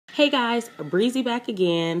Hey guys, Breezy back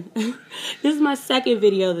again. This is my second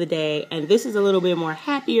video of the day, and this is a little bit more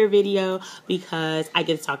happier video because I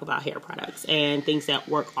get to talk about hair products and things that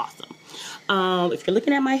work awesome. If you're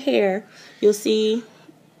looking at my hair, you'll see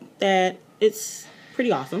that it's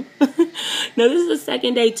pretty awesome. Now this is the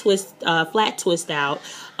second day twist, flat twist out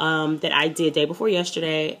that I did day before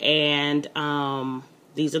yesterday, and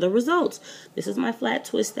these are the results. This is my flat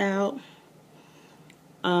twist out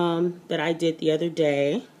that I did the other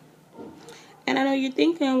day. And I know you're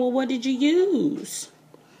thinking, well, what did you use?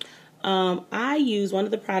 I used one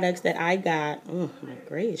of the products that I got. Oh, my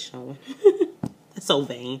gray is showing. That's so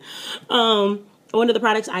vain. One of the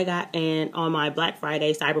products I got on my Black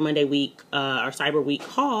Friday, Cyber Monday week, or Cyber Week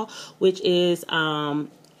haul, which is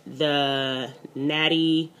the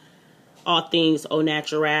Natty, all things au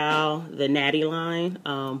natural, the Natty line.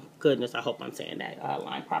 Goodness, I hope I'm saying that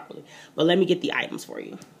line properly. But let me get the items for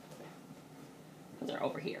you. They're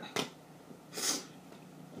over here.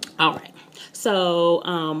 All right,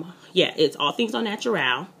 so yeah, it's all things au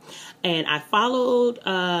natural, and I followed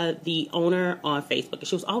the owner on Facebook, and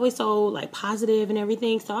she was always so like positive and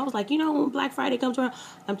everything. So I was like, you know, when Black Friday comes around,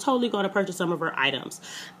 I'm totally going to purchase some of her items.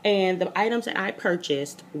 And the items that I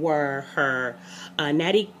purchased were her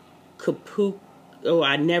Natty Cupuacu. Oh,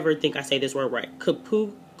 I never think I say this word right.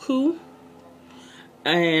 Cupuacu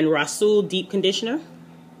and Rhassoul deep conditioner.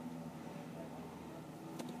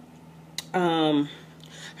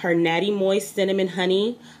 Her Natty Moist Cinnamon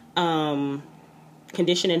Honey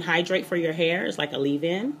condition and hydrate for your hair. It's like a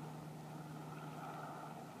leave-in.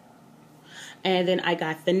 And then I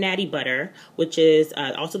got the Natty Butter, which is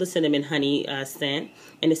also the cinnamon honey scent.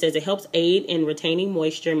 And it says it helps aid in retaining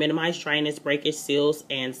moisture, minimize dryness, breakage, seals,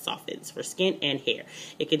 and softens for skin and hair.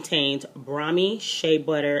 It contains brahmi, shea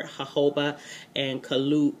butter, jojoba, and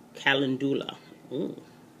calendula. And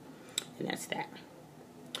that's that.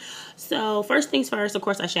 So first things first, of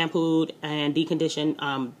course, I shampooed and deconditioned,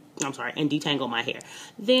 and detangled my hair.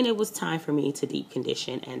 Then it was time for me to deep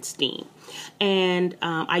condition and steam. And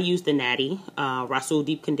I used the Natty Rhassoul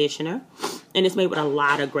deep conditioner, and it's made with a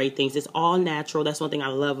lot of great things. It's all natural. That's one thing I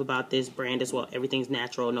love about this brand as well. Everything's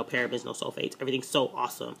natural, no parabens, no sulfates. Everything's so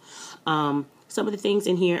awesome. Some of the things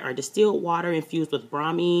in here are distilled water infused with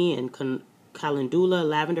brahmi and calendula,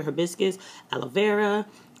 lavender, hibiscus, aloe vera,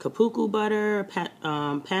 Cupuacu butter,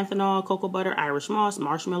 panthenol, cocoa butter, Irish moss,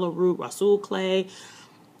 marshmallow root, Rhassoul clay,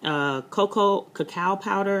 cacao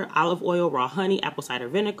powder, olive oil, raw honey, apple cider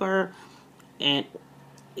vinegar, and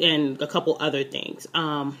a couple other things.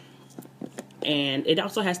 And it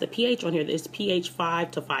also has the pH on here. It's pH 5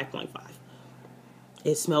 to 5.5.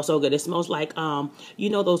 It smells so good. It smells like you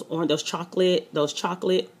know those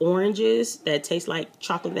chocolate oranges that taste like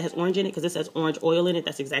chocolate that has orange in it, because it says orange oil in it.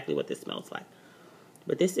 That's exactly what this smells like.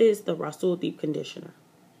 But this is the Rhassoul deep conditioner.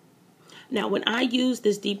 Now, when I used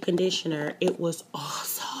this deep conditioner, it was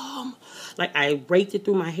awesome. Like, I raked it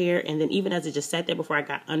through my hair, and then even as it just sat there before I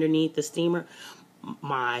got underneath the steamer,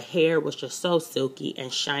 my hair was just so silky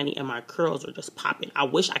and shiny, and my curls were just popping. I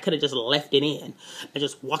wish I could have just left it in and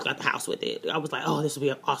just walked out the house with it. I was like, oh, this would be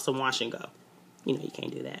an awesome wash and go. You know, you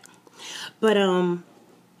can't do that. But I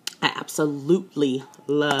absolutely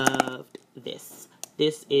loved this.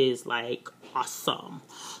 This is like awesome.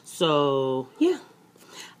 So yeah,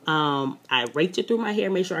 I raked it through my hair,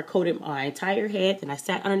 made sure I coated my entire head, and I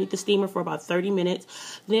sat underneath the steamer for about 30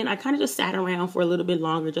 minutes. Then I kind of just sat around for a little bit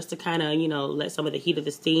longer just to kind of, you know, let some of the heat of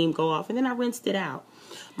the steam go off, and then I rinsed it out.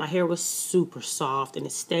 My hair was super soft, and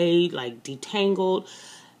it stayed like detangled.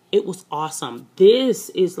 It was awesome. This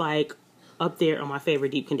is like up there on my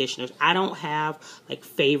favorite deep conditioners. I don't have like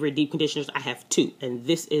favorite deep conditioners. I have two, and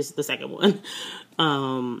this is the second one.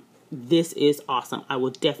 This is awesome. I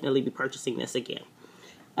will definitely be purchasing this again.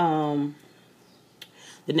 The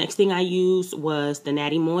next thing I used was the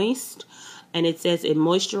Natty Moist, and it says it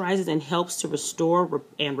moisturizes and helps to restore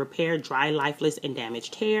and repair dry, lifeless, and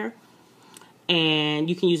damaged hair. And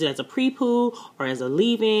you can use it as a pre-poo, or as a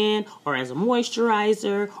leave-in, or as a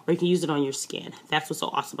moisturizer, or you can use it on your skin. That's what's so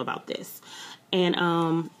awesome about this. And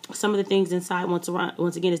some of the things inside, once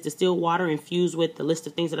again, is distilled water infused with the list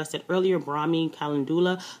of things that I said earlier: brahmi,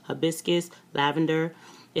 calendula, hibiscus, lavender.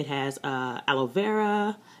 It has aloe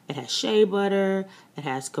vera. It has shea butter. It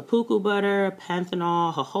has Cupuacu butter,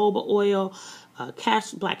 panthenol, jojoba oil,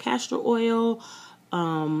 black castor oil,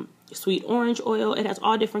 sweet orange oil. It has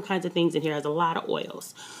all different kinds of things in here. It has a lot of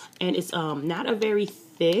oils. And it's not a very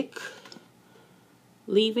thick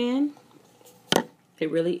leave-in. It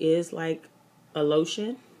really is like a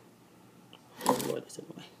lotion. Oh Lord, this is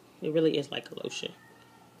annoying. It really is like a lotion.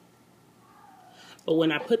 But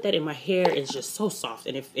when I put that in my hair, it's just so soft,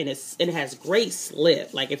 and it has great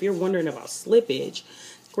slip. Like if you're wondering about slippage,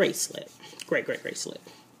 great slip, great slip.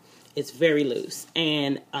 It's very loose,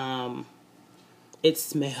 and it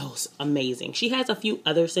smells amazing. She has a few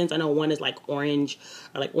other scents. I know one is like orange,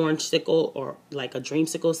 or like orange sickle, or like a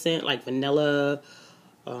dreamsicle scent, like vanilla,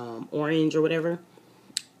 orange or whatever.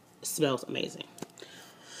 It smells amazing.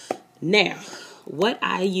 Now, what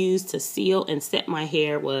I used to seal and set my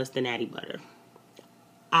hair was the Natty Butter.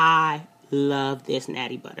 I love this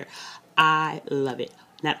Natty Butter. I love it.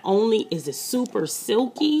 Not only is it super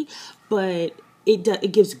silky, but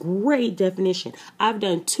it gives great definition. I've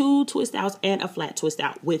done 2 twist outs and a flat twist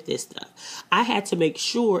out with this stuff. I had to make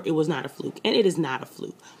sure it was not a fluke, and it is not a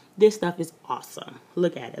fluke. This stuff is awesome.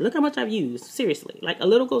 Look at it. Look how much I've used. Seriously. Like, a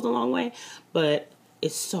little goes a long way, but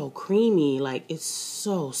it's so creamy. Like, it's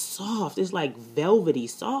so soft. It's like velvety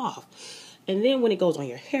soft. And then when it goes on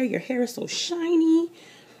your hair is so shiny.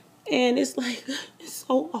 And it's like, it's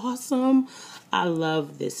so awesome. I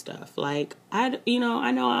love this stuff. Like, I know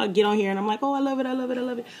I'll get on here and I'm like, oh, I love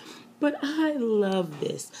it. But I love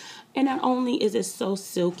this. And not only is it so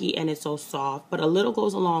silky and it's so soft, but a little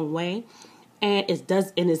goes a long way. And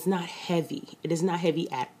it's not heavy. It is not heavy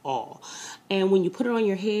at all. And when you put it on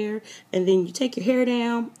your hair and then you take your hair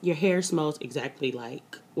down, your hair smells exactly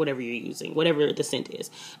like whatever you're using, whatever the scent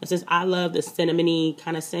is. And since I love the cinnamony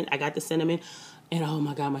kind of scent, I got the cinnamon. And oh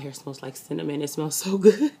my God, my hair smells like cinnamon. It smells so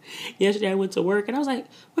good. Yesterday I went to work and I was like,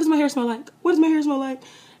 what does my hair smell like? What does my hair smell like?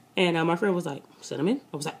 And my friend was like, cinnamon?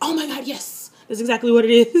 I was like, oh my God, yes. That's exactly what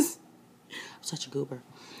it is. I'm such a goober.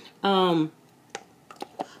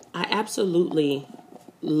 I absolutely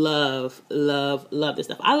love this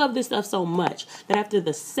stuff. I love this stuff so much that after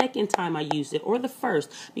the second time I used it, or the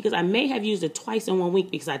first, because I may have used it twice in 1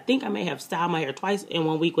 week, because I think I may have styled my hair twice in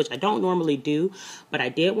 1 week, which I don't normally do, but I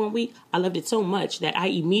did 1 week. I loved it so much that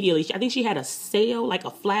I think she had a sale, like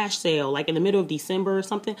a flash sale, like in the middle of December or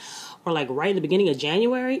something, or like right in the beginning of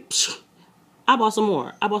January. I bought some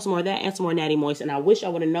more. I bought some more of that and some more Natty Moist, and I wish I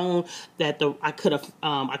would have known that I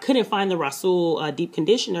couldn't find the Rhassoul deep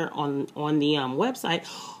conditioner on the website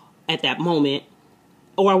at that moment,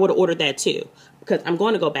 or I would have ordered that too, because I'm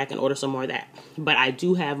going to go back and order some more of that. But I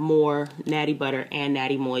do have more Natty Butter and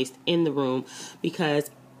Natty Moist in the room because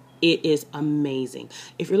it is amazing.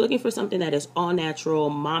 If you're looking for something that is all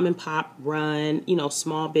natural, mom and pop run,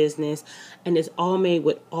 small business, and it's all made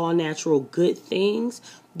with all natural good things,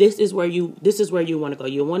 this is where you want to go.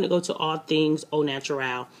 You want to go to All Things Au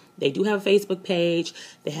Natural. They do have a Facebook page.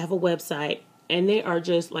 They have a website. And they are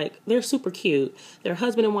just like, they're super cute. They're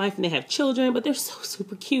husband and wife and they have children, but they're so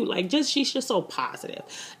super cute. Like, she's just so positive.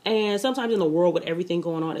 And sometimes in the world with everything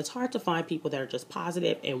going on, it's hard to find people that are just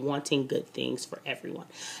positive and wanting good things for everyone.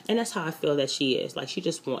 And that's how I feel that she is. Like, she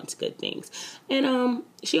just wants good things. And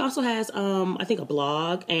she also has, I think, a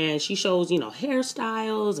blog, and she shows,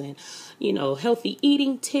 hairstyles and, healthy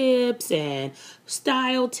eating tips and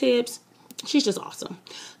style tips. She's just awesome.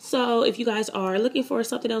 So if you guys are looking for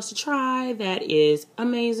something else to try that is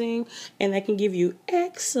amazing and that can give you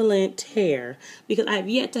excellent hair, because I've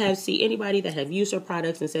yet to see anybody that have used her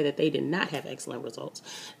products and said that they did not have excellent results,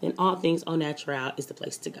 then All Things Au Natural is the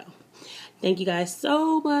place to go. Thank you guys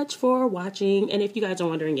so much for watching. And if you guys are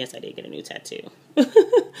wondering, yes, I did get a new tattoo.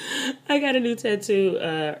 I got a new tattoo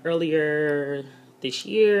earlier this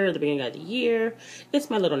year, the beginning of the year. It's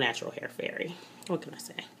my little natural hair fairy. What can I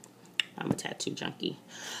say? I'm a tattoo junkie.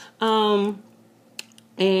 And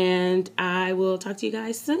I will talk to you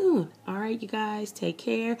guys soon. All right, you guys, take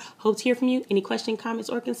care. Hope to hear from you. Any question, comments,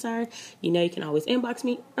 or concern, you can always inbox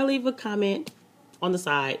me or leave a comment on the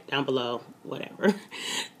side, down below, whatever.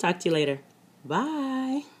 Talk to you later.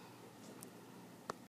 Bye.